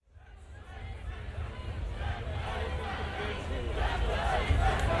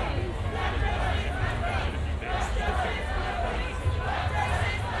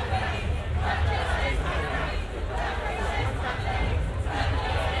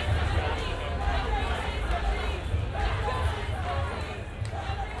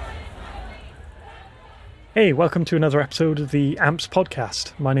Hey, welcome to another episode of the AMPS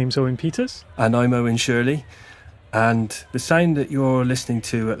podcast. My name's Owen Peters. And I'm Owen Shirley. And the sound that you're listening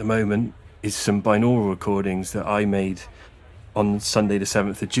to at the moment is some binaural recordings that I made on Sunday the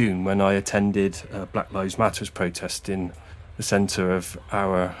 7th of June when I attended a Black Lives Matter protest in the centre of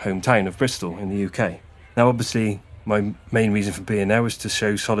our hometown of Bristol in the UK. Now, obviously, my main reason for being there was to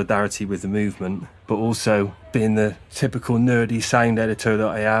show solidarity with the movement, but also being the typical nerdy sound editor that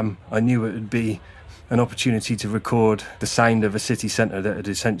I am, I knew it would be an opportunity to record the sound of a city centre that had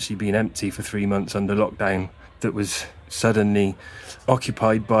essentially been empty for 3 months under lockdown, that was suddenly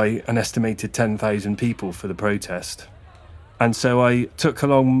occupied by an estimated 10,000 people for the protest. And so I took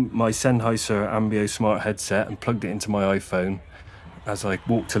along my Sennheiser Ambio smart headset and plugged it into my iPhone as I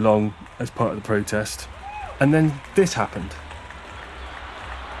walked along as part of the protest. And then this happened.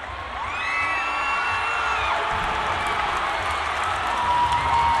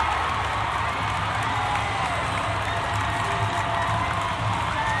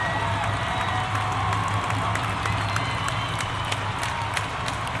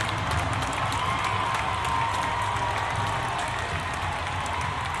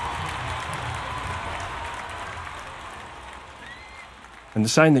 And the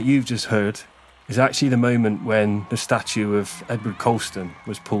sound that you've just heard is actually the moment when the statue of Edward Colston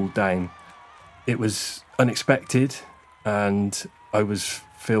was pulled down. It was unexpected, and I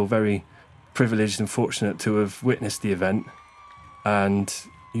feel very privileged and fortunate to have witnessed the event. And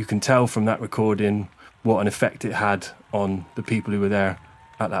you can tell from that recording what an effect it had on the people who were there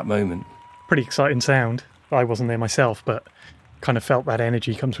at that moment. Pretty exciting sound. I wasn't there myself, but kind of felt that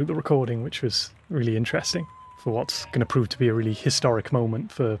energy come through the recording, which was really interesting for what's going to prove to be a really historic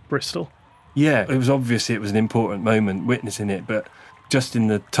moment for Bristol. Yeah, it was an important moment witnessing it, but just in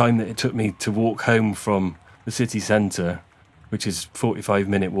the time that it took me to walk home from the city centre, which is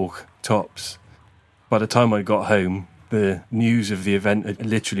 45-minute walk tops, by the time I got home, the news of the event had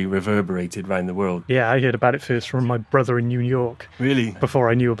literally reverberated around the world. Yeah, I heard about it first from my brother in New York. Really? Before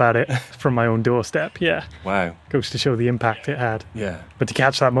I knew about it from my own doorstep, yeah. Wow. Goes to show the impact it had. Yeah. But to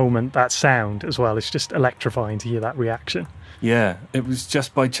catch that moment, that sound as well, it's just electrifying to hear that reaction. Yeah, it was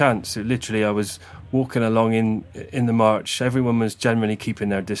just by chance. I was walking along in the march. Everyone was generally keeping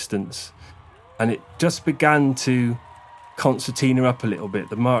their distance. And it just began to concertina up a little bit.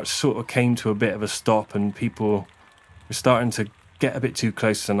 The march sort of came to a bit of a stop, and people were starting to get a bit too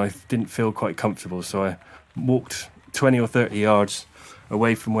close, and I didn't feel quite comfortable. So I walked 20 or 30 yards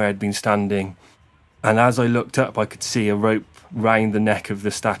away from where I'd been standing. And as I looked up, I could see a rope round the neck of the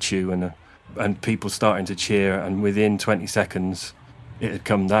statue and people starting to cheer, and within 20 seconds it had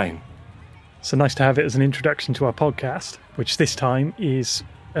come down. So nice to have it as an introduction to our podcast, which this time is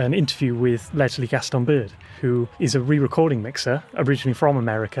an interview with Leslie Gaston Bird, who is a re-recording mixer, originally from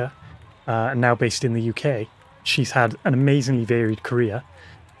America, and now based in the UK. She's had an amazingly varied career.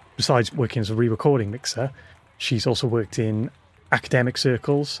 Besides working as a re-recording mixer, she's also worked in academic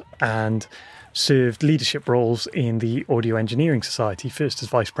circles and served leadership roles in the Audio Engineering Society, first as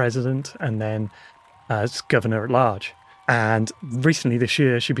vice president and then as governor at large. And recently this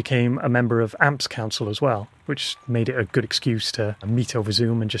year, she became a member of AMPS Council as well, which made it a good excuse to meet over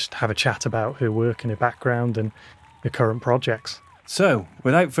Zoom and just have a chat about her work and her background and her current projects. So,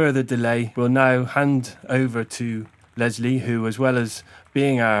 without further delay, we'll now hand over to Leslie, who, as well as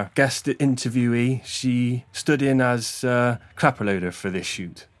being our guest interviewee, she stood in as clapper loader for this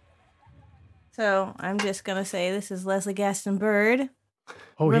shoot. So I'm just going to say this is Leslie Gaston Bird.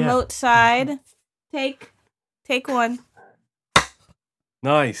 Oh, Remote side. Take one.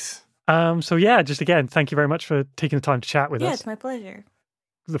 Nice. So yeah, just again, thank you very much for taking the time to chat with us. Yeah, it's my pleasure.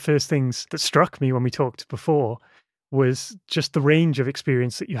 The first things that struck me when we talked before was just the range of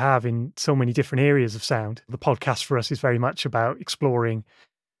experience that you have in so many different areas of sound. The podcast for us is very much about exploring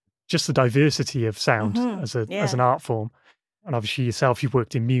just the diversity of sound as an art form. And obviously yourself, you've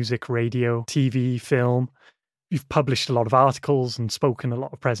worked in music, radio, TV, film. You've published a lot of articles and spoken a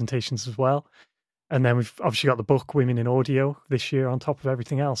lot of presentations as well. And then we've obviously got the book, Women in Audio, this year on top of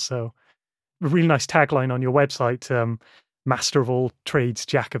everything else. So a really nice tagline on your website, Master of All Trades,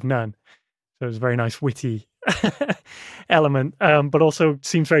 Jack of None. So it's a very nice, witty element, but also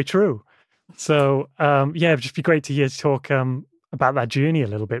seems very true. So it'd just be great to hear you talk about that journey a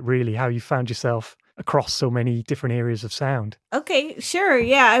little bit, really, how you found yourself across so many different areas of sound. Okay, sure.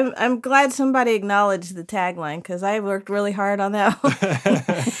 Yeah, I'm glad somebody acknowledged the tagline because I worked really hard on that one.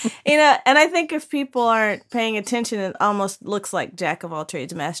 And I think if people aren't paying attention, it almost looks like Jack of all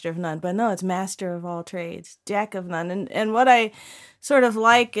trades, master of none. But no, it's master of all trades, Jack of none. And what I sort of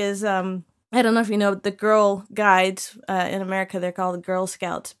like is I don't know if you know the Girl Guides in America. They're called the Girl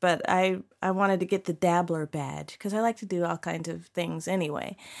Scouts, but I wanted to get the Dabbler badge because I like to do all kinds of things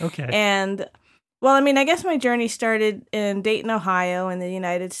anyway. Okay. And, well, I mean, I guess my journey started in Dayton, Ohio in the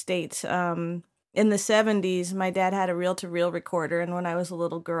United States. In the 70s, my dad had a reel-to-reel recorder, and when I was a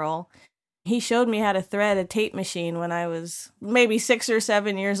little girl, he showed me how to thread a tape machine when I was maybe 6 or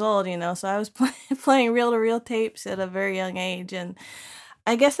 7 years old, so I was playing reel-to-reel tapes at a very young age, and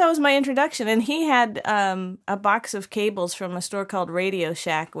I guess that was my introduction. And he had a box of cables from a store called Radio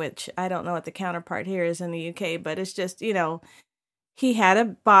Shack, which I don't know what the counterpart here is in the UK, but it's just, he had a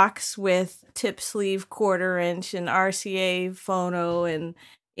box with tip sleeve 1/4 inch and RCA phono and,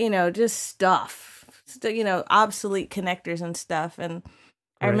 just stuff, obsolete connectors and stuff. And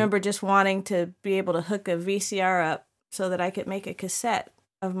I remember just wanting to be able to hook a VCR up so that I could make a cassette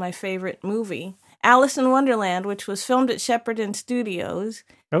of my favorite movie, Alice in Wonderland, which was filmed at Shepperton Studios.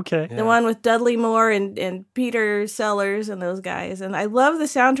 Okay. The one with Dudley Moore and Peter Sellers and those guys. And I love the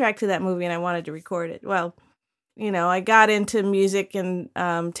soundtrack to that movie, and I wanted to record it. Well, I got into music and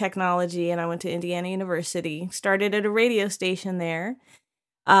technology, and I went to Indiana University, started at a radio station there.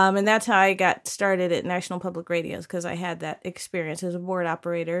 And that's how I got started at National Public Radios, because I had that experience as a board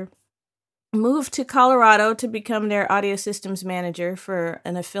operator. Moved to Colorado to become their audio systems manager for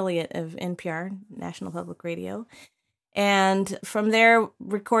an affiliate of NPR, National Public Radio. And from there,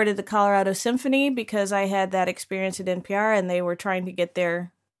 recorded the Colorado Symphony because I had that experience at NPR, and they were trying to get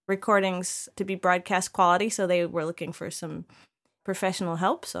their recordings to be broadcast quality, so they were looking for some professional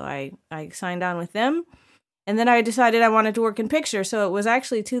help. So I signed on with them. And then I decided I wanted to work in picture. So it was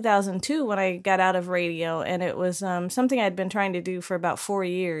actually 2002 when I got out of radio. And it was something I'd been trying to do for about 4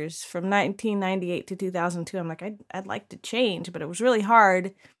 years. From 1998 to 2002, I'm like, I'd like to change. But it was really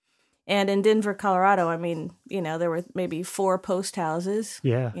hard. And in Denver, Colorado, I mean, there were maybe 4 post houses.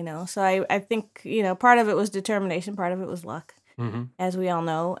 Yeah. So I think, part of it was determination. Part of it was luck. Mm-hmm. As we all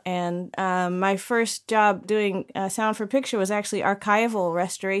know. And my first job doing sound for picture was actually archival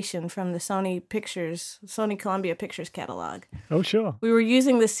restoration from the Sony Columbia Pictures catalog. Oh, sure. We were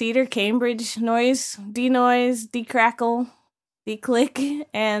using the Cedar Cambridge noise, denoise, decrackle, declick,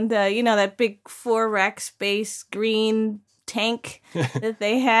 and, that big 4-rack space green tank that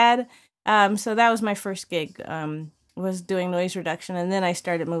they had. So that was my first gig. Was doing noise reduction, and then I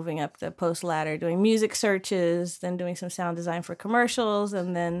started moving up the post ladder, doing music searches, then doing some sound design for commercials,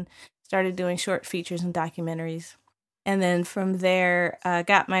 and then started doing short features and documentaries. And then from there,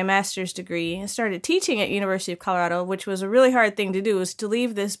 got my master's degree and started teaching at University of Colorado, which was a really hard thing to do, was to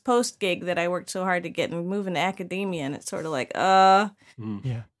leave this post gig that I worked so hard to get and move into academia. And it's sort of like,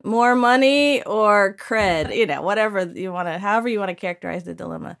 more money or cred, whatever you want to, however you want to characterize the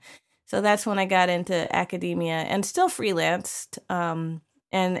dilemma. So that's when I got into academia and still freelanced and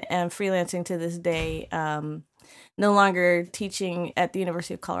freelancing to this day. No longer teaching at the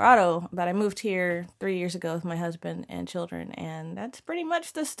University of Colorado, but I moved here 3 years ago with my husband and children, and that's pretty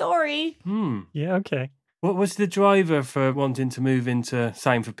much the story. Yeah, okay. What was the driver for wanting to move into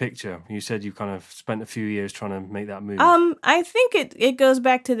sound for picture? You said you kind of spent a few years trying to make that move. I think it goes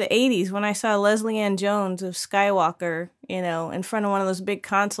back to the 80s when I saw Leslie Ann Jones of Skywalker, in front of one of those big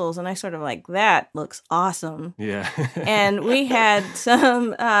consoles, and I sort of like, that looks awesome. Yeah. And we had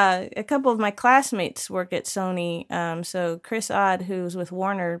a couple of my classmates work at Sony. So Chris Odd, who's with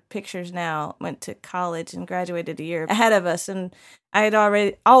Warner Pictures now, went to college and graduated a year ahead of us, and I had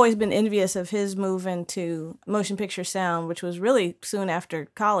always been envious of his move into motion picture sound, which was really soon after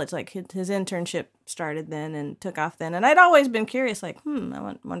college. Like his internship started then and took off then. And I'd always been curious, like,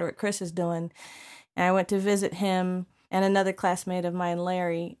 I wonder what Chris is doing. And I went to visit him and another classmate of mine,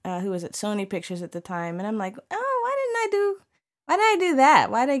 Larry, who was at Sony Pictures at the time. And I'm like, why did I do that?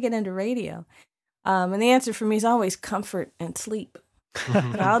 Why did I get into radio? And the answer for me is always comfort and sleep. So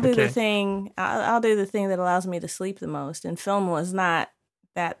I'll do the thing. I'll do the thing that allows me to sleep the most, and film was not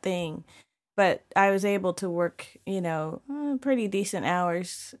that thing. But I was able to work, pretty decent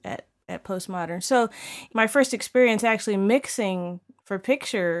hours at Postmodern. So my first experience actually mixing for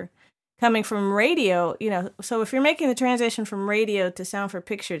picture, coming from radio, So if you're making the transition from radio to sound for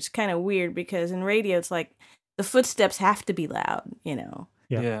picture, it's kind of weird because in radio it's like the footsteps have to be loud,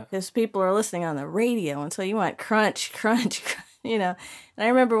 Yeah. because people are listening on the radio, and so you want crunch, crunch, crunch. And I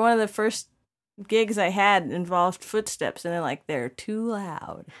remember one of the first gigs I had involved footsteps, and they're too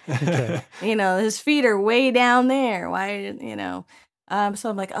loud. Okay. His feet are way down there. Why, so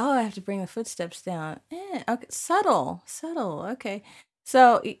I'm like, I have to bring the footsteps down. Okay, subtle. Okay.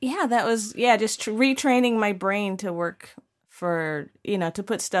 So, that was, just retraining my brain to work for, to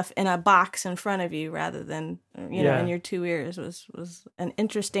put stuff in a box in front of you rather than, in your two ears was an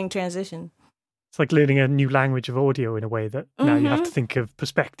interesting transition. It's like learning a new language of audio in a way that now you have to think of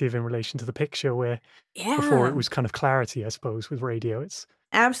perspective in relation to the picture, where before it was kind of clarity, I suppose, with radio. It's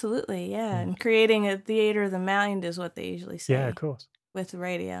absolutely, yeah. And creating a theater of the mind is what they usually say. Yeah, of course. With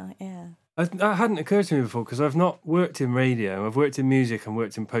radio, yeah. That hadn't occurred to me before because I've not worked in radio. I've worked in music and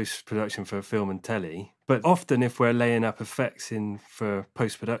worked in post-production for film and telly. But often if we're laying up effects in for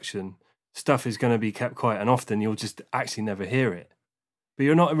post-production, stuff is going to be kept quiet, and often you'll just actually never hear it. But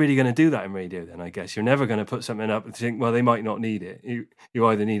you're not really going to do that in radio then, I guess. You're never going to put something up and think, well, they might not need it. You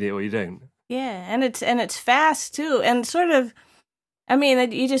either need it or you don't. Yeah, and it's fast too. And sort of,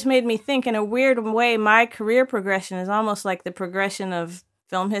 you just made me think in a weird way, my career progression is almost like the progression of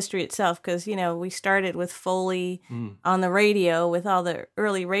film history itself, because, we started with Foley on the radio with all the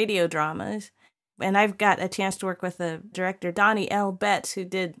early radio dramas. And I've got a chance to work with the director, Donnie L. Betts, who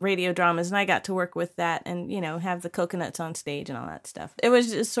did radio dramas, and I got to work with that and, have the Coconuts on stage and all that stuff. It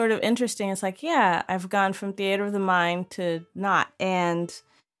was just sort of interesting. It's like, yeah, I've gone from theater of the mind to not. And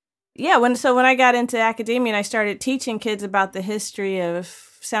yeah, when I got into academia and I started teaching kids about the history of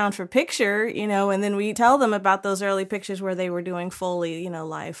sound for picture, and then we tell them about those early pictures where they were doing Foley,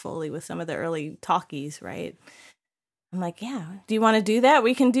 live Foley with some of the early talkies, right? I'm like, yeah, do you want to do that?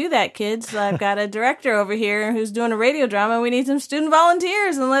 We can do that, kids. I've got a director over here who's doing a radio drama. We need some student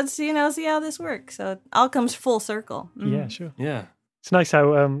volunteers, and let's, see how this works. So it all comes full circle. Mm-hmm. Yeah, sure. Yeah. It's nice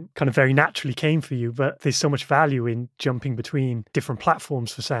how kind of very naturally came for you, but there's so much value in jumping between different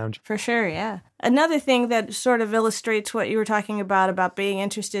platforms for sound. For sure, yeah. Another thing that sort of illustrates what you were talking about being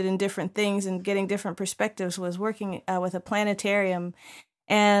interested in different things and getting different perspectives was working with a planetarium.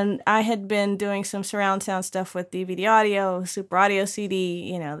 And I had been doing some surround sound stuff with DVD audio, Super Audio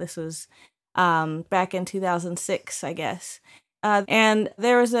CD. This was back in 2006, I guess. And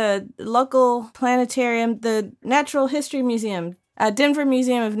there was a local planetarium, the Natural History Museum, Denver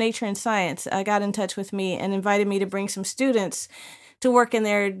Museum of Nature and Science, got in touch with me and invited me to bring some students to work in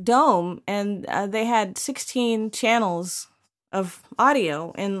their dome. And they had 16 channels of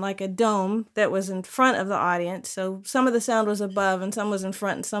audio in like a dome that was in front of the audience. So some of the sound was above and some was in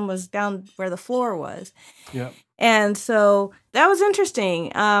front and some was down where the floor was. Yeah. And so that was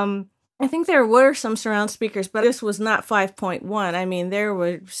interesting. I think there were some surround speakers, but this was not 5.1. There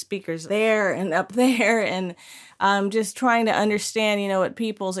were speakers there and up there, and just trying to understand, what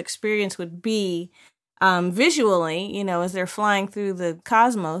people's experience would be visually, as they're flying through the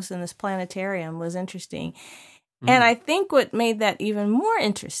cosmos in this planetarium was interesting. And I think what made that even more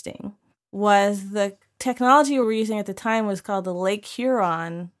interesting was the technology we were using at the time was called the Lake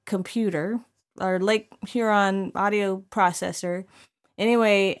Huron computer, or Lake Huron audio processor.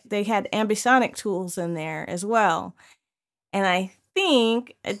 Anyway, they had ambisonic tools in there as well. And I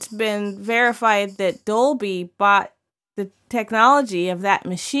think it's been verified that Dolby bought the technology of that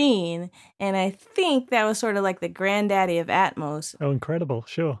machine. And I think that was sort of like the granddaddy of Atmos. Oh, incredible.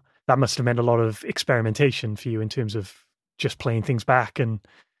 Sure. That must have meant a lot of experimentation for you in terms of just playing things back and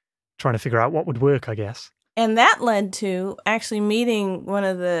trying to figure out what would work, I guess. And that led to actually meeting one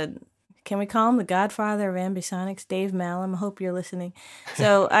of the, can we call him the godfather of ambisonics, Dave Malum? I hope you're listening.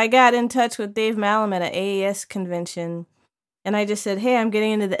 So I got in touch with Dave Malum at an AES convention, and I just said, hey, I'm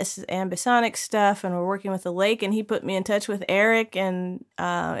getting into this ambisonic stuff, and we're working with the lake. And he put me in touch with Eric and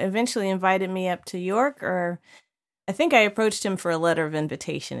eventually invited me up to York, or I think I approached him for a letter of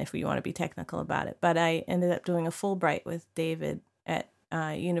invitation, if we want to be technical about it. But I ended up doing a Fulbright with David at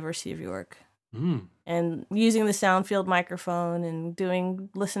University of York. And using the Soundfield microphone and doing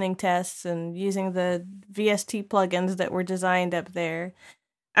listening tests and using the VST plugins that were designed up there.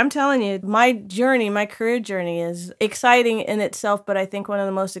 I'm telling you, my career journey is exciting in itself, but I think one of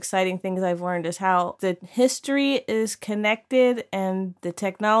the most exciting things I've learned is how the history is connected and the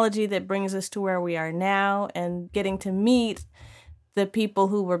technology that brings us to where we are now, and getting to meet the people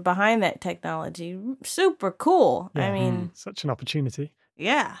who were behind that technology. Super cool. Yeah, such an opportunity.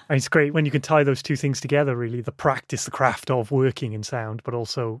 Yeah. And it's great when you can tie those two things together, really, the practice, the craft of working in sound, but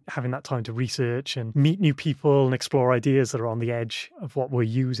also having that time to research and meet new people and explore ideas that are on the edge of what we're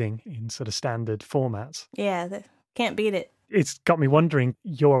using in sort of standard formats. Yeah, can't beat it. It's got me wondering,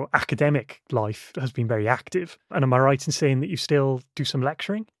 your academic life has been very active. And am I right in saying that you still do some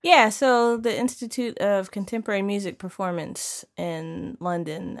lecturing? Yeah, so the Institute of Contemporary Music Performance in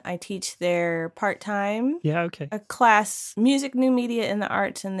London, I teach there part-time. Yeah, okay. A class, Music, New Media, and the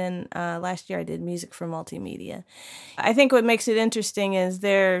Arts, and then last year I did Music for Multimedia. I think what makes it interesting is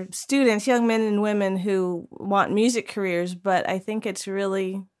they're students, young men and women who want music careers, but I think it's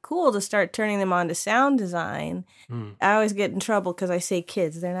really cool to start turning them on to sound design. I always get in trouble because I say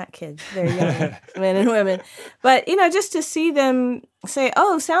kids. They're not kids. They're young men and women. But, just to see them say,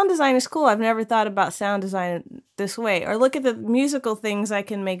 oh, sound design is cool. I've never thought about sound design this way. Or look at the musical things I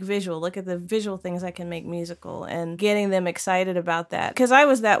can make visual. Look at the visual things I can make musical. And getting them excited about that. Because I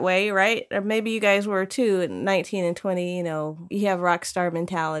was that way, right? Or maybe you guys were too at 19 and 20, you have rock star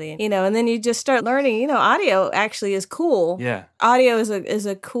mentality. And then you just start learning, audio actually is cool. Yeah. Audio is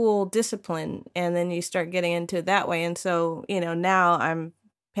a cool discipline. And then you start getting into it that way. And so, now I'm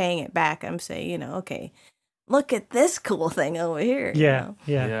paying it back. I'm saying, okay, look at this cool thing over here.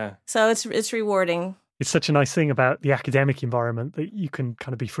 Yeah. So it's rewarding. It's such a nice thing about the academic environment that you can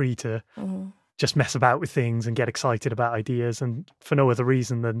kind of be free to just mess about with things and get excited about ideas, and for no other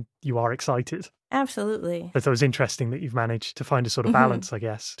reason than you are excited. Absolutely. But it was interesting that you've managed to find a sort of balance, I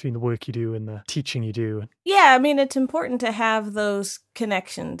guess, between the work you do and the teaching you do. Yeah, I mean, it's important to have those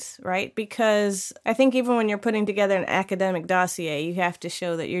connections, right? Because I think even when you're putting together an academic dossier, you have to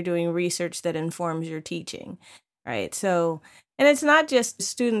show that you're doing research that informs your teaching, right? So, and it's not just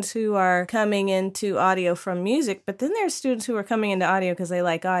students who are coming into audio from music, but then there's students who are coming into audio because they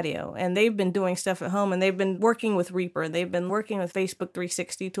like audio, and they've been doing stuff at home, and they've been working with Reaper, they've been working with Facebook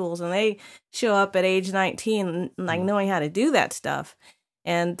 360 tools, and they show up at age 19 like knowing how to do that stuff.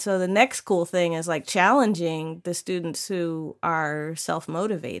 And so the next cool thing is like challenging the students who are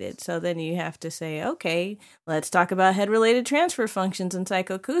self-motivated. So then you have to say, okay, let's talk about head-related transfer functions and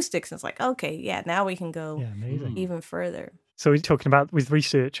psychoacoustics. And it's like, okay, yeah, now we can go even further. So we're talking about with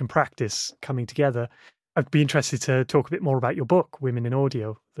research and practice coming together. I'd be interested to talk a bit more about your book, Women in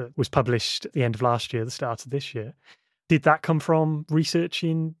Audio, that was published at the end of last year, the start of this year. Did that come from research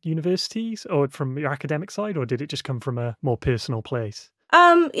in universities or from your academic side, or did it just come from a more personal place?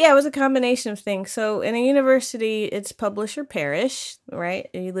 Yeah, it was a combination of things. So in a university, it's publish or perish, right?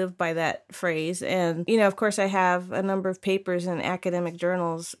 You live by that phrase. And, of course, I have a number of papers in academic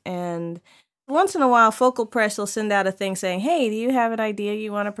journals, and once in a while, Focal Press will send out a thing saying, hey, do you have an idea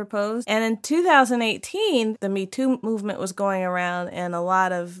you want to propose? And in 2018, the Me Too movement was going around, and a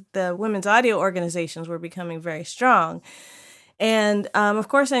lot of the women's audio organizations were becoming very strong. And, of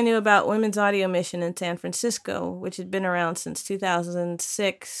course, I knew about Women's Audio Mission in San Francisco, which had been around since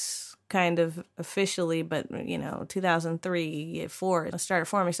 2006, kind of officially, but, 2003, 2004, it started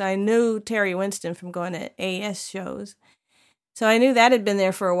forming. So I knew Terry Winston from going to AS shows. So I knew that had been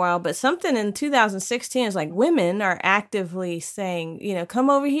there for a while, but something in 2016 is like women are actively saying, come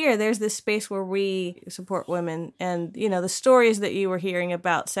over here. There's this space where we support women. And, the stories that you were hearing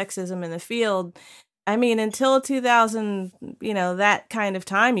about sexism in the field, I mean, until 2000, that kind of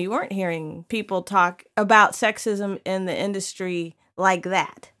time, you weren't hearing people talk about sexism in the industry like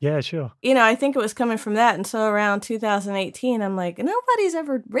that. Yeah, sure. I think it was coming from that. And so around 2018, I'm like, nobody's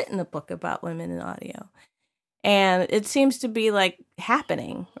ever written a book about women in audio. And it seems to be like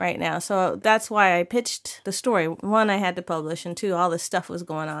happening right now. So that's why I pitched the story. One, I had to publish, and two, all this stuff was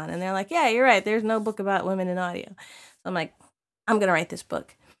going on. And they're like, yeah, you're right. There's no book about women in audio. So I'm like, I'm going to write this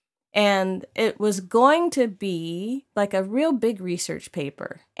book. And it was going to be like a real big research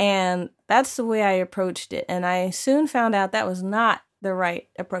paper. And that's the way I approached it. And I soon found out that was not the right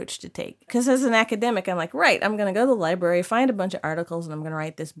approach to take. Because as an academic, I'm like, right, I'm going to go to the library, find a bunch of articles, and I'm going to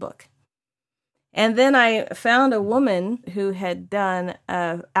write this book. And then I found a woman who had done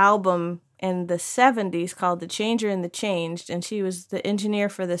an album in the 70s called The Changer and the Changed, and she was the engineer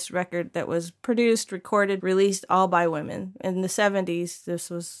for this record that was produced, recorded, released all by women. In the 70s, this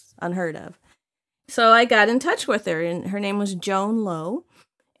was unheard of. So I got in touch with her, and her name was Joan Lowe.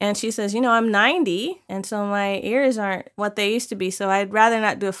 And she says, I'm 90, and so my ears aren't what they used to be, so I'd rather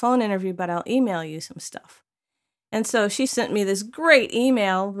not do a phone interview, but I'll email you some stuff. And so she sent me this great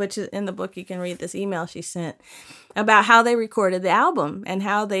email, which is in the book. You can read this email she sent about how they recorded the album and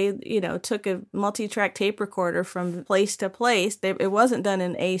how they, took a multi-track tape recorder from place to place. It wasn't done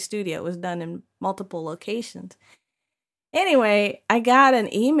in a studio. It was done in multiple locations. Anyway, I got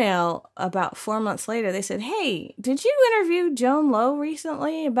an email about 4 months later. They said, hey, did you interview Joan Lowe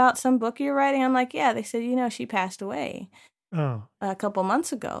recently about some book you're writing? I'm like, yeah. They said, she passed away a couple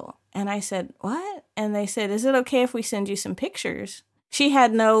months ago. And I said, what? And they said, is it okay if we send you some pictures? She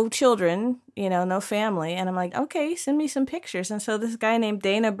had no children, no family. And I'm like, okay, send me some pictures. And so this guy named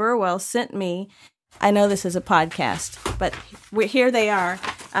Dana Burwell sent me, I know this is a podcast, but here they are.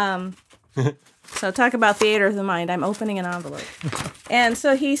 So talk about theater of the mind. I'm opening an envelope. And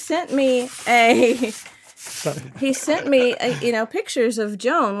so he sent me So, he sent me, pictures of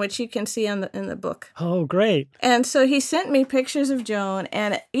Joan, which you can see in the book. oh, great. And so he sent me pictures of Joan.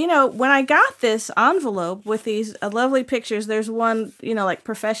 And, when I got this envelope with these lovely pictures, there's one, like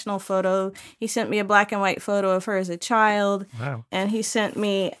professional photo. He sent me a black and white photo of her as a child. Wow. And he sent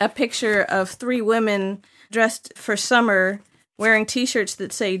me a picture of 3 women dressed for summer wearing T-shirts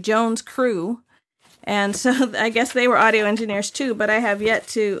that say Joan's Crew. And so I guess they were audio engineers too, but I have yet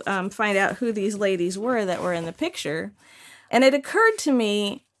to find out who these ladies were that were in the picture. And it occurred to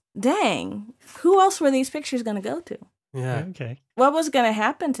me, dang, who else were these pictures going to go to? Yeah. Okay. What was going to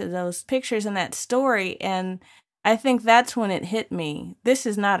happen to those pictures in that story? And I think that's when it hit me. This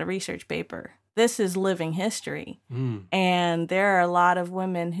is not a research paper. This is living history. And there are a lot of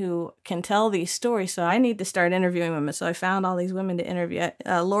women who can tell these stories. So I need to start interviewing women. So I found all these women to interview.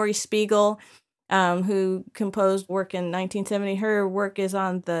 Laurie Spiegel, who composed work in 1970. Her work is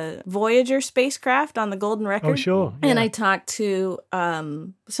on the Voyager spacecraft on the Golden Record. Oh, sure. And Yeah. I talked to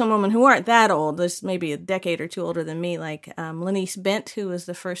some women who aren't that old, just maybe a decade or two older than me, like Lenice Bent, who was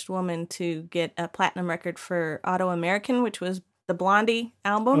the first woman to get a platinum record for Auto American, which was the Blondie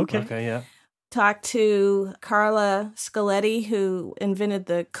album. Okay, yeah. Talked to Carla Scaletti, who invented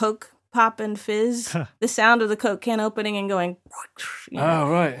the Coke Pop and Fizz, the sound of the Coke can opening and going. Oh,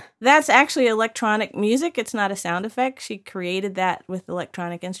 right. That's actually electronic music. It's not a sound effect. She created that with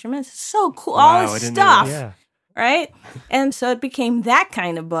electronic instruments. So cool. Wow, All I this didn't know that. stuff, Yeah. right? And so it became that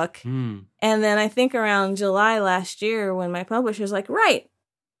kind of book. Mm. And then I think around July last year when my publisher's like, right,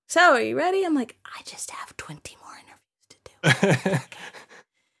 so are you ready? I'm like, I just have 20 more interviews to do.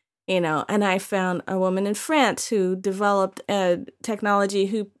 And I found a woman in France who developed a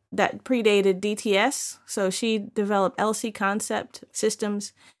technology that predated DTS. So she developed LC Concept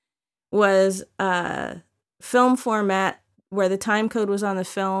Systems, was a film format where the time code was on the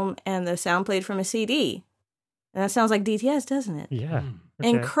film and the sound played from a CD. And that sounds like DTS, doesn't it? Yeah. Okay.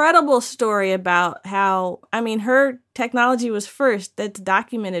 Incredible story about how, her technology was first. That's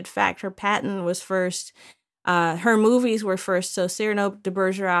documented fact. Her patent was first. Her movies were first. So Cyrano de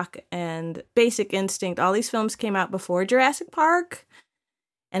Bergerac and Basic Instinct, all these films came out before Jurassic Park.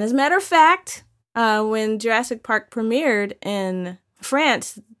 And as a matter of fact, when Jurassic Park premiered in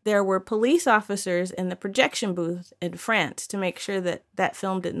France, there were police officers in the projection booth in France to make sure that that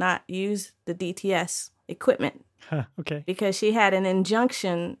film did not use the DTS equipment. Okay. Because she had an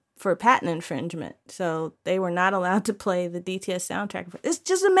injunction for patent infringement. So they were not allowed to play the DTS soundtrack. It's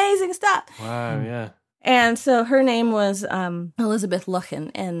just amazing stuff. Wow, yeah. And so her name was Elizabeth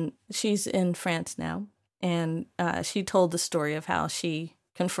Luchen, and she's in France now. And she told the story of how she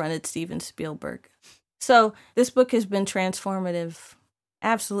confronted Steven Spielberg. So this book has been transformative,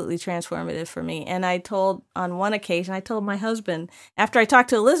 absolutely transformative for me. And on one occasion, I told my husband, after I talked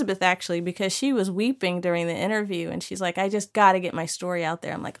to Elizabeth, actually, because she was weeping during the interview, and she's like, I just got to get my story out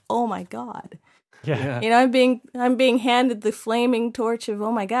there. I'm like, oh my God. Yeah. I'm being handed the flaming torch of,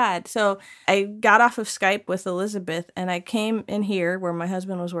 oh my God. So I got off of Skype with Elizabeth, and I came in here where my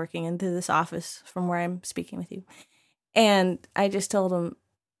husband was working, into this office from where I'm speaking with you. And I just told him,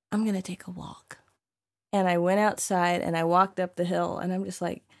 I'm going to take a walk. And I went outside and I walked up the hill, and I'm just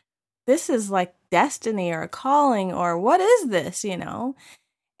like, this is like destiny or a calling, or what is this,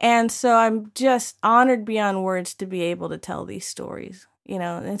 And so I'm just honored beyond words to be able to tell these stories.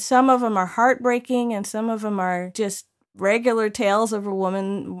 And some of them are heartbreaking, and some of them are just regular tales of a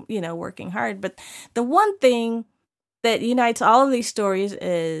woman, working hard. But the one thing that unites all of these stories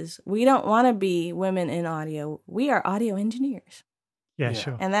is we don't want to be women in audio. We are audio engineers. Yeah,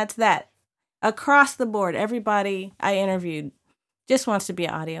 sure. And that's that. Across the board, everybody I interviewed just wants to be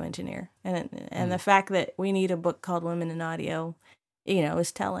an audio engineer. And the fact that we need a book called Women in Audio,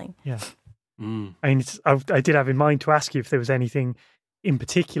 is telling. Yeah. I did have in mind to ask you if there was anything in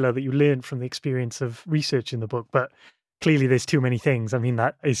particular that you learned from the experience of researching the book, but clearly there's too many things.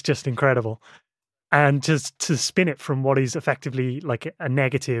 That is just incredible. And just to spin it from what is effectively like a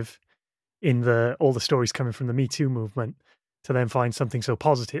negative in all the stories coming from the Me Too movement to then find something so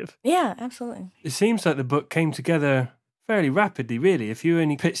positive. Yeah, absolutely. It seems like the book came together fairly rapidly, really. If you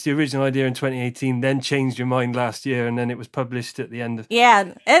only pitched the original idea in 2018, then changed your mind last year, and then it was published at the end of...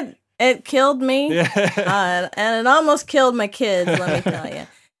 Yeah, it killed me, and it almost killed my kids, let me tell you.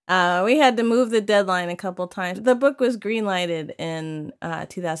 We had to move the deadline a couple times. The book was greenlighted in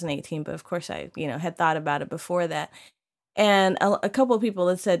 2018, but of course I, had thought about it before that. And a couple of people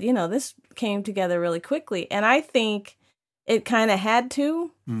had said, this came together really quickly. And I think it kind of had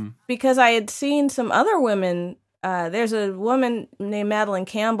to, because I had seen some other women there's a woman named Madeline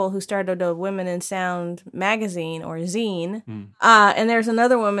Campbell who started a Women in Sound magazine or zine. And there's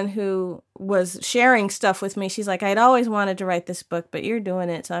another woman who was sharing stuff with me. She's like, I'd always wanted to write this book, but you're doing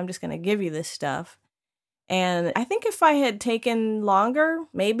it, so I'm just going to give you this stuff. And I think if I had taken longer,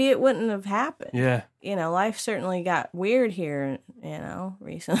 maybe it wouldn't have happened. Yeah. Life certainly got weird here,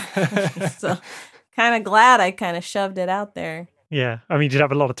 recently. So kind of glad I kind of shoved it out there. Yeah. I mean, you'd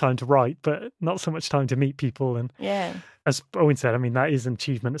have a lot of time to write, but not so much time to meet people. And yeah, as Owen said, I mean, that is an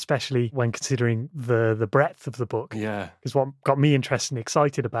achievement, especially when considering the breadth of the book. Yeah. Because what got me interested and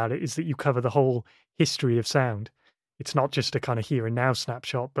excited about it is that you cover the whole history of sound. It's not just a kind of here and now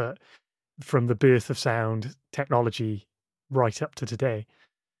snapshot, but from the birth of sound technology right up to today.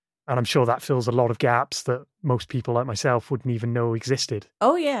 And I'm sure that fills a lot of gaps that most people like myself wouldn't even know existed.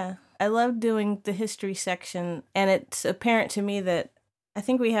 Oh, yeah. I love doing the history section. And it's apparent to me that I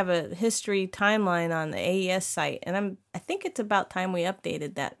think we have a history timeline on the AES site. And I think it's about time we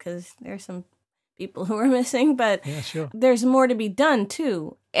updated that because there's some people who are missing. But yeah, sure. There's more to be done,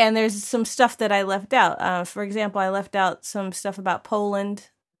 too. And there's some stuff that I left out. For example, I left out some stuff about Poland.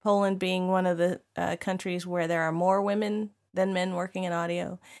 Poland being one of the countries where there are more women than men working in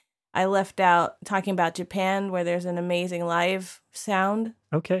audio. I left out talking about Japan, where there's an amazing live sound.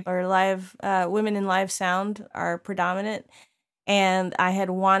 Okay. Or live, women in live sound are predominant. And I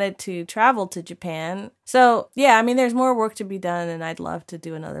had wanted to travel to Japan. So, yeah, I mean, there's more work to be done, and I'd love to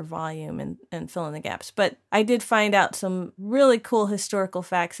do another volume and fill in the gaps. But I did find out some really cool historical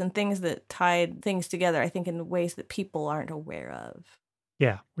facts and things that tied things together, I think, in ways that people aren't aware of.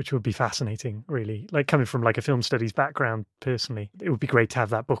 Yeah, which would be fascinating, really. Like coming from like a film studies background personally, it would be great to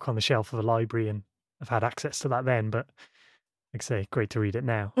have that book on the shelf of a library, and I've had access to that then, but like I say, great to read it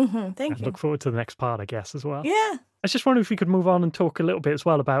now. Thank you. Look forward to the next part, I guess, as well. Yeah. I was just wondering if we could move on and talk a little bit as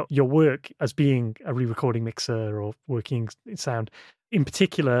well about your work as being a re-recording mixer or working in sound. In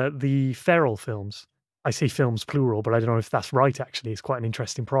particular, the Feral films. I say films plural, but I don't know if that's right, actually. It's quite an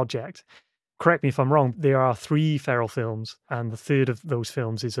interesting project. Correct me if I'm wrong, there are 3 Feral films, and the third of those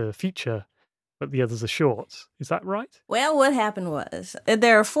films is a feature, but the others are shorts. Is that right? Well, what happened was,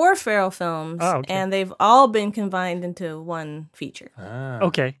 there are 4 Feral films, and they've all been combined into one feature.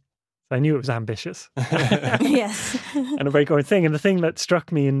 Okay. I knew it was ambitious. Yes. And a very good thing. And the thing that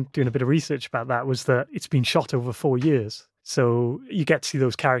struck me in doing a bit of research about that was that it's been shot over 4 years. So you get to see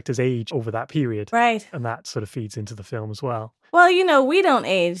those characters age over that period. Right. And that sort of feeds into the film as well. Well, we don't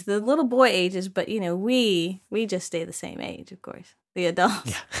age. The little boy ages, but, we just stay the same age, of course. The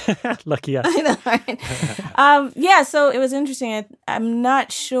adults. Yeah. Lucky us. I know, right? Yeah, so it was interesting. I'm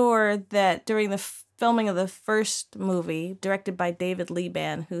not sure that during the filming of the first movie, directed by David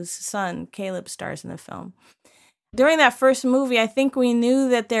Liban, whose son, Caleb, stars in the film. During that first movie, I think we knew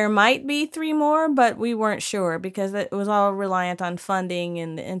that there might be 3 more, but we weren't sure because it was all reliant on funding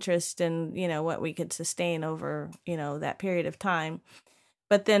and interest and, what we could sustain over, that period of time.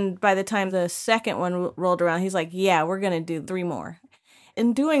 But then by the time the second one rolled around, he's like, yeah, we're going to do 3 more.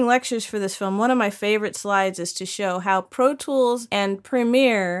 In doing lectures for this film, one of my favorite slides is to show how Pro Tools and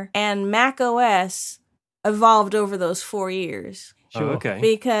Premiere and Mac OS evolved over those 4 years. Sure. Oh, okay.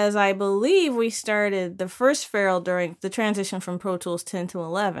 Because I believe we started the first Feral during the transition from Pro Tools 10 to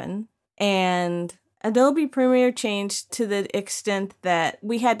 11. And Adobe Premiere changed to the extent that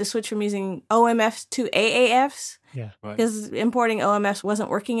we had to switch from using OMFs to AAFs. Yeah. Right. Because importing OMFs wasn't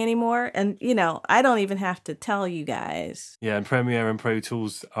working anymore. And, I don't even have to tell you guys. Yeah, and Premiere and Pro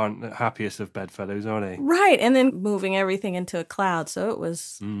Tools aren't the happiest of bedfellows, are they? Right. And then moving everything into a cloud. So it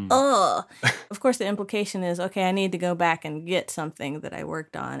was, Of course, the implication is, okay, I need to go back and get something that I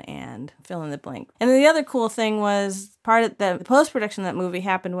worked on and fill in the blank. And then the other cool thing was part of the post-production of that movie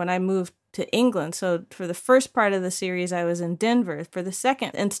happened when I moved to England. So for the first part of the series, I was in Denver. For the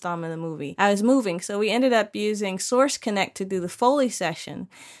second installment of the movie, I was moving. So we ended up using Source Connect to do the Foley session.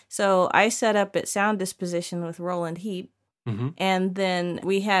 So I set up at Sound Disposition with Roland Heap. Mm-hmm. And then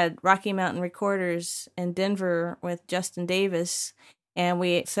we had Rocky Mountain Recorders in Denver with Justin Davis. And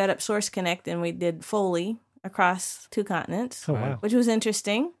we set up Source Connect and we did Foley across 2 continents, Oh, wow. which was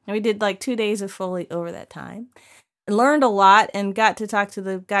interesting. And we did like 2 days of Foley over that time. Learned a lot and got to talk to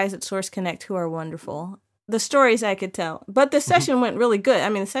the guys at Source Connect who are wonderful. The stories I could tell. But the session went really good. I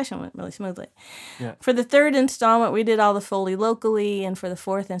mean, the session went really smoothly. Yeah. For the 3rd installment, we did all the Foley locally. And for the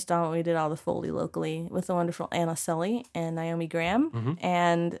 4th installment, we did all the Foley locally with the wonderful Anna Sully and Naomi Graham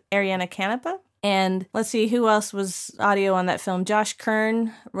and Ariana Canepa. And let's see, who else was audio on that film? Josh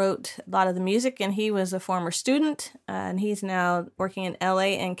Kern wrote a lot of the music, and he was a former student. And he's now working in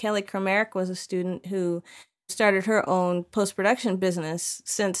LA. And Kelly Kramarek was a student who started her own post-production business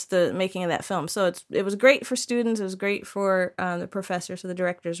since the making of that film. So it was great for students. It was great for the professor. So the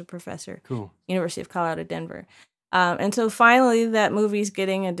director's a professor. Cool. University of Colorado, Denver. And so finally that movie's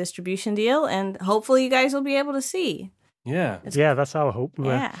getting a distribution deal, and hopefully you guys will be able to see. Yeah. Yeah, that's our hope. We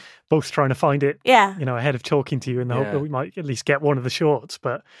were both trying to find it, Yeah. ahead of talking to you in the hope that we might at least get one of the shorts.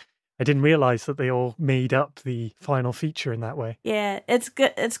 But I didn't realize that they all made up the final feature in that way. Yeah, it's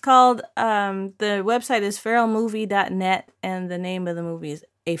good. It's called, the website is feralmovie.net, and the name of the movie is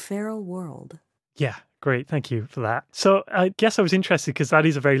A Feral World. Yeah, great. Thank you for that. So I guess I was interested because that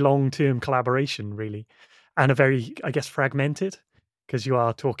is a very long-term collaboration, really, and a very, I guess, fragmented, because you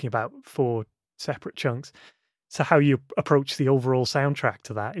are talking about 4 separate chunks. So how you approach the overall soundtrack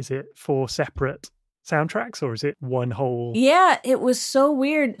to that, is it 4 separate soundtracks or is it one whole? Yeah, it was so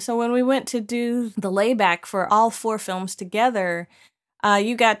weird. So when we went to do the layback for all 4 films together,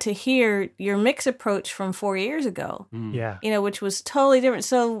 you got to hear your mix approach from 4 years ago. Yeah. Which was totally different.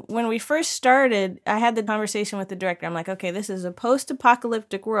 So when we first started, I had the conversation with the director. I'm like, okay, this is a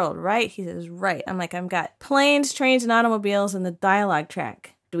post-apocalyptic world, right? He says, right. I'm like, I've got planes, trains, and automobiles in the dialogue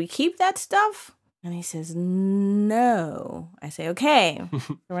track. Do we keep that stuff? And he says, no. I say, okay,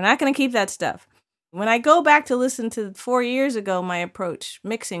 we're not going to keep that stuff. When I go back to listen to 4 years ago, my approach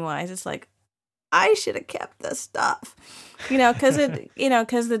mixing wise, it's like, I should have kept this stuff, because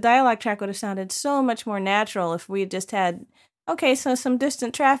the dialogue track would have sounded so much more natural if we had just had, okay, so some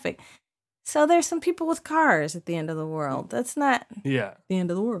distant traffic. So there's some people with cars at the end of the world. That's not the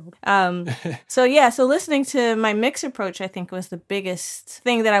end of the world. So listening to my mix approach, I think, was the biggest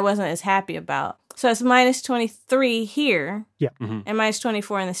thing that I wasn't as happy about. So it's minus 23 here, and minus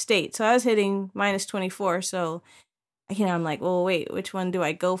 24 in the States. So I was hitting minus 24. So, I'm like, well, wait, which one do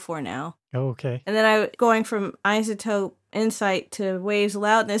I go for now? Oh, okay. And then going from isotope insight to waves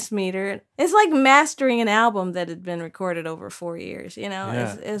loudness meter. It's like mastering an album that had been recorded over 4 years.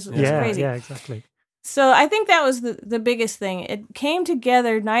 It's crazy. Yeah, exactly. So I think that was the biggest thing. It came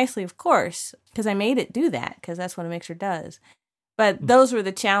together nicely, of course, because I made it do that, because that's what a mixer does. But those were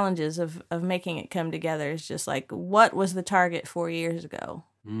the challenges of making it come together. It's just like, what was the target 4 years ago?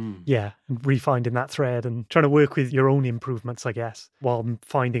 Yeah, and refinding that thread and trying to work with your own improvements, I guess, while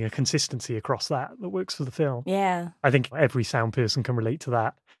finding a consistency across that works for the film. Yeah. I think every sound person can relate to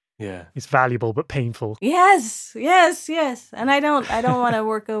that. Yeah. It's valuable but painful. Yes. And I don't want to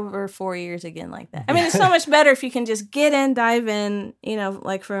work over 4 years again like that. I mean, it's so much better if you can just get in, dive in,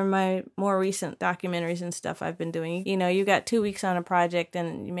 like for my more recent documentaries and stuff I've been doing. You got 2 weeks on a project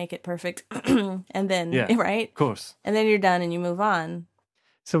and you make it perfect. And then, right? Of course. And then you're done and you move on.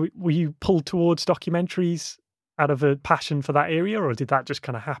 So were you pulled towards documentaries out of a passion for that area, or did that just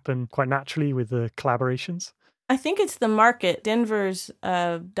kind of happen quite naturally with the collaborations? I think it's the market, Denver's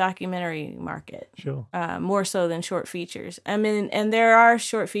documentary market. Sure. More so than short features. I mean, and there are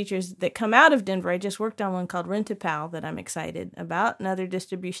short features that come out of Denver. I just worked on one called Rent-A-Pal that I'm excited about. Another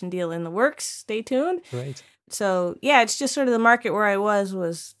distribution deal in the works. Stay tuned. Great. So, yeah, it's just sort of the market where I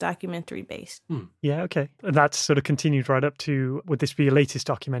was documentary based. Yeah, okay. And that's sort of continued right up to, would this be your latest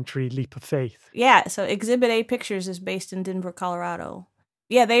documentary, Leap of Faith? Yeah, so Exhibit A Pictures is based in Denver, Colorado.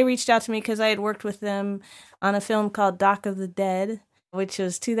 Yeah, they reached out to me because I had worked with them on a film called Dock of the Dead, which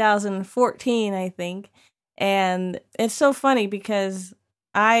was 2014, I think. And it's so funny because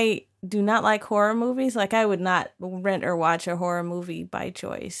I do not like horror movies. Like, I would not rent or watch a horror movie by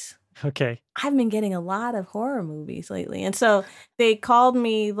choice. Okay. I've been getting a lot of horror movies lately. And so they called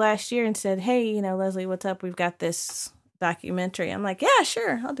me last year and said, hey, Leslie, what's up? We've got this documentary. I'm like, yeah,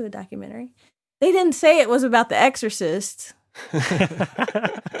 sure. I'll do a documentary. They didn't say it was about The Exorcist.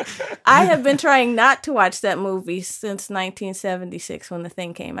 I have been trying not to watch that movie since 1976 when the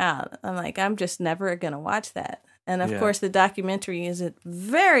thing came out. I'm like, I'm just never going to watch that. And of course, the documentary is a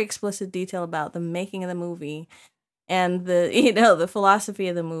very explicit detail about the making of the movie and the philosophy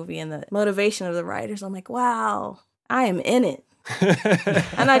of the movie and the motivation of the writers. I'm like, wow, I am in it.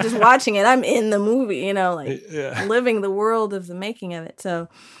 I'm not just watching it. I'm in the movie, living the world of the making of it. So,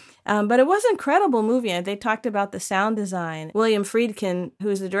 but it was an incredible movie. And they talked about the sound design. William Friedkin,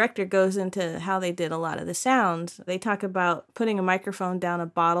 who's the director, goes into how they did a lot of the sounds. They talk about putting a microphone down a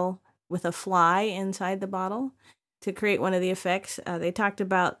bottle with a fly inside the bottle to create one of the effects. They talked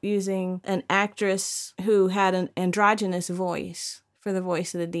about using an actress who had an androgynous voice for the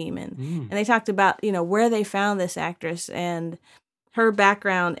voice of the demon. And they talked about, where they found this actress and her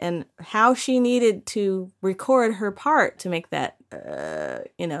background and how she needed to record her part to make that,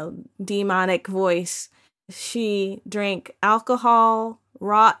 demonic voice. She drank alcohol,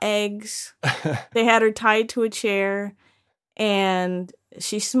 raw eggs. They had her tied to a chair and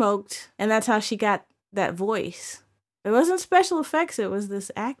she smoked. And that's how she got that voice. It wasn't special effects. It was this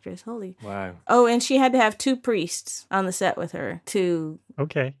actress. Holy. Wow. Oh, and she had to have 2 priests on the set with her to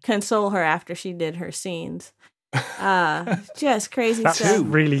console her after she did her scenes. Just crazy That's stuff.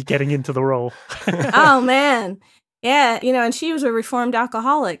 really getting into the role. Oh, man. Yeah, and she was a reformed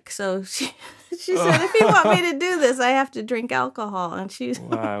alcoholic. So she said, if you want me to do this, I have to drink alcohol. And she's...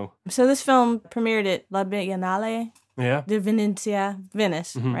 Wow. So this film premiered at La Biennale de Venezia,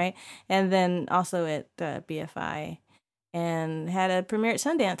 Venice, right? And then also at BFI. And had a premiere at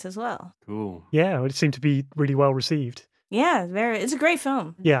Sundance as well. Cool. Yeah, it seemed to be really well received. Yeah, it's a great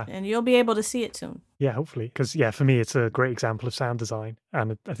film. Yeah. And you'll be able to see it soon. Yeah, hopefully. Because, for me, it's a great example of sound design.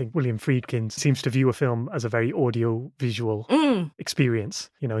 And I think William Friedkin seems to view a film as a very audio-visual experience,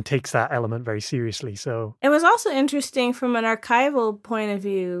 and takes that element very seriously. So it was also interesting from an archival point of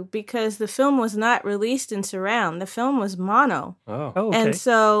view because the film was not released in surround. The film was mono. Oh, okay. And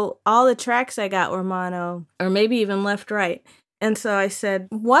so all the tracks I got were mono, or maybe even left-right. And so I said,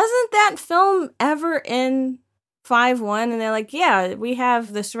 wasn't that film ever in 5.1? And they're like, yeah, we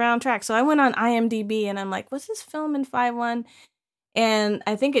have the surround track. So I went on IMDb and I'm like, was this film in 5.1? And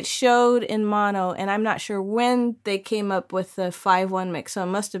I think it showed in mono, and I'm not sure when they came up with the 5.1 mix. So it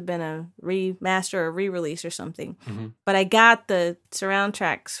must have been a remaster or re-release or something. Mm-hmm. But I got the surround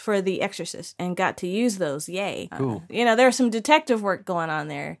tracks for The Exorcist and got to use those. Yay. Cool. There's some detective work going on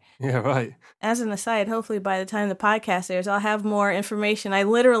there. Yeah, right. As an aside, hopefully by the time the podcast airs, I'll have more information. I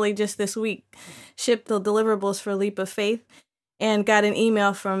literally just this week shipped the deliverables for Leap of Faith and got an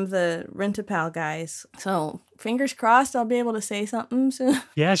email from the Rent-A-Pal guys. So fingers crossed I'll be able to say something soon.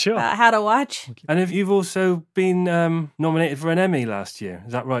 Yeah, sure. About how to watch. And if you've also been nominated for an Emmy last year,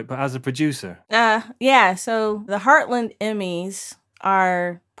 is that right? But as a producer? Yeah, so the Heartland Emmys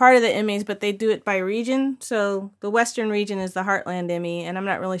are part of the Emmys, but they do it by region. So the Western region is the Heartland Emmy, and I'm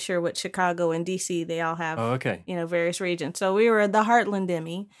not really sure what Chicago and DC, they all have, various regions. So we were the Heartland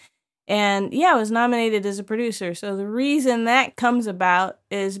Emmy. And I was nominated as a producer. So the reason that comes about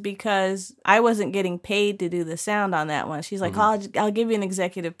is because I wasn't getting paid to do the sound on that one. She's like, I'll give you an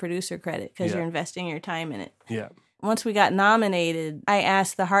executive producer credit because you're investing your time in it. Yeah. Once we got nominated, I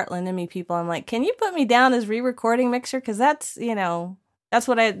asked the Heartland Emmy people, I'm like, can you put me down as re-recording mixer? Because that's, that's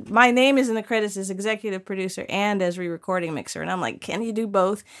what my name is in the credits as executive producer and as re-recording mixer. And I'm like, can you do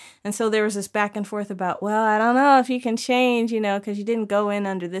both? And so there was this back and forth about, well, I don't know if you can change, because you didn't go in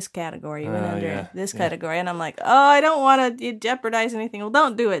under this category. You went under this category. And I'm like, I don't want to jeopardize anything. Well,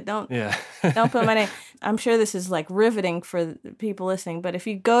 don't do it. Don't put my name. I'm sure this is like riveting for people listening. But if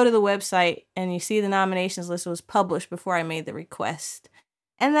you go to the website and you see the nominations list, it was published before I made the request.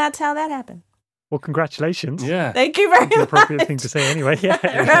 And that's how that happened. Well, congratulations. Yeah. Thank you very much. The appropriate thing to say anyway. Yeah.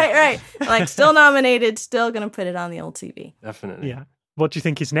 Right. Like, still nominated, still going to put it on the old CV. Definitely. Yeah. What do you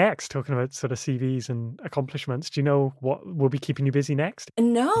think is next? Talking about sort of CVs and accomplishments. Do you know what will be keeping you busy next?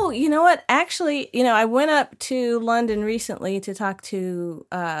 No, you know what? Actually, I went up to London recently to talk to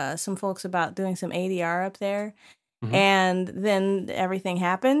some folks about doing some ADR up there. Mm-hmm. And then everything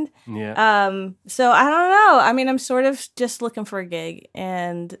happened. Yeah. So I don't know. I mean, I'm sort of just looking for a gig.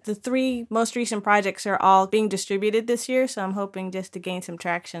 And the 3 most recent projects are all being distributed this year. So I'm hoping just to gain some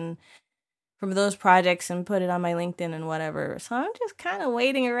traction from those projects and put it on my LinkedIn and whatever. So I'm just kind of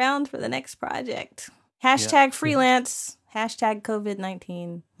waiting around for the next project. #freelance.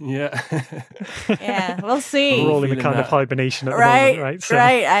 #COVID-19. Yeah. Yeah, we'll see. We're all in a kind of hibernation at the moment, right? So.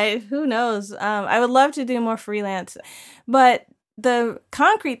 Right. Who knows? I would love to do more freelance. But the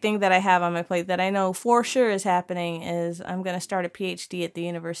concrete thing that I have on my plate that I know for sure is happening is I'm going to start a PhD at the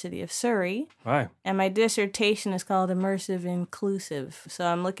University of Surrey. Wow. And my dissertation is called Immersive Inclusive. So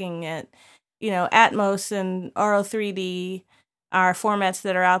I'm looking at, Atmos and RO3D are formats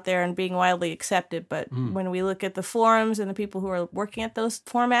that are out there and being widely accepted. But when we look at the forums and the people who are working at those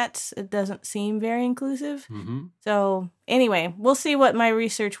formats, it doesn't seem very inclusive. Mm-hmm. So anyway, we'll see what my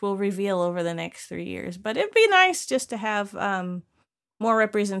research will reveal over the next 3 years. But it'd be nice just to have more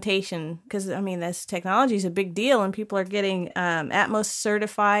representation because, this technology is a big deal and people are getting Atmos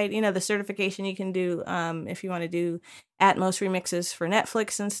certified. The certification you can do if you want to do Atmos remixes for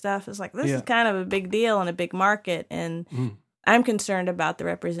Netflix and stuff. It's like, this is kind of a big deal and a big market. And I'm concerned about the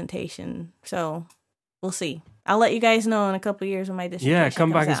representation, so we'll see. I'll let you guys know in a couple of years when my dissertation Yeah,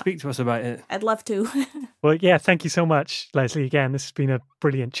 come back and out. speak to us about it. I'd love to. Well, thank you so much, Leslie. Again, this has been a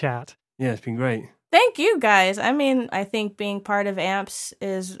brilliant chat. Yeah, it's been great. Thank you, guys. I think being part of AMPS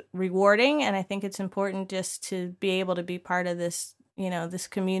is rewarding, and I think it's important just to be able to be part of this, this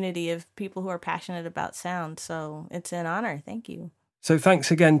community of people who are passionate about sound. So it's an honor. Thank you. So thanks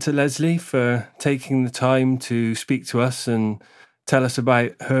again to Leslie for taking the time to speak to us and tell us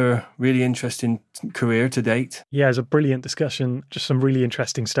about her really interesting career to date. Yeah, it's a brilliant discussion, just some really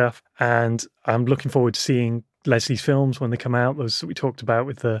interesting stuff. And I'm looking forward to seeing Leslie's films when they come out, those that we talked about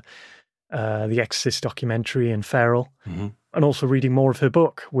with the Exorcist documentary and Feral. Mm-hmm. And also reading more of her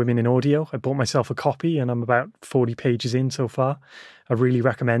book, Women in Audio. I bought myself a copy and I'm about 40 pages in so far. I really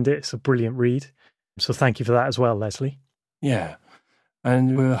recommend it. It's a brilliant read. So thank you for that as well, Leslie. Yeah.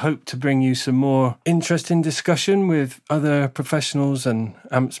 And we'll hope to bring you some more interesting discussion with other professionals and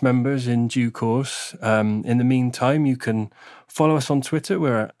AMPS members in due course. In the meantime, you can follow us on Twitter.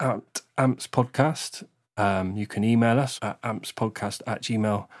 We're at AMPS Podcast. You can email us at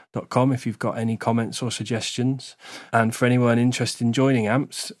ampspodcast@gmail.com if you've got any comments or suggestions. And for anyone interested in joining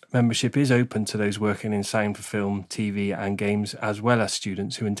AMPS, membership is open to those working in sound for film, TV and games, as well as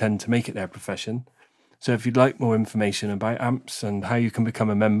students who intend to make it their profession. So if you'd like more information about AMPS and how you can become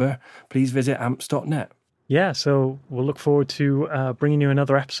a member, please visit amps.net. Yeah, so we'll look forward to bringing you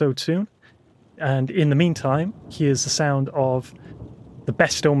another episode soon. And in the meantime, here's the sound of the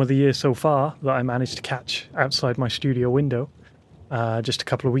best storm of the year so far that I managed to catch outside my studio window just a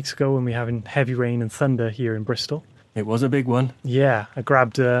couple of weeks ago when we were having heavy rain and thunder here in Bristol. It was a big one. Yeah, I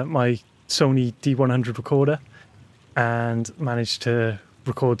grabbed my Sony D100 recorder and managed to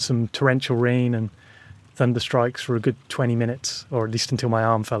record some torrential rain and thunder strikes for a good 20 minutes, or at least until my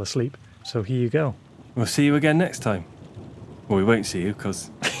arm fell asleep. So here you go. We'll see you again next time. Well, we won't see you because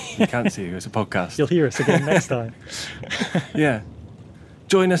we can't see you. It's a podcast. You'll hear us again next time. Yeah.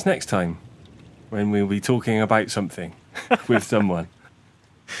 Join us next time when we'll be talking about something with someone.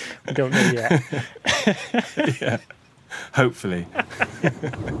 We don't know yet. Yeah. Hopefully.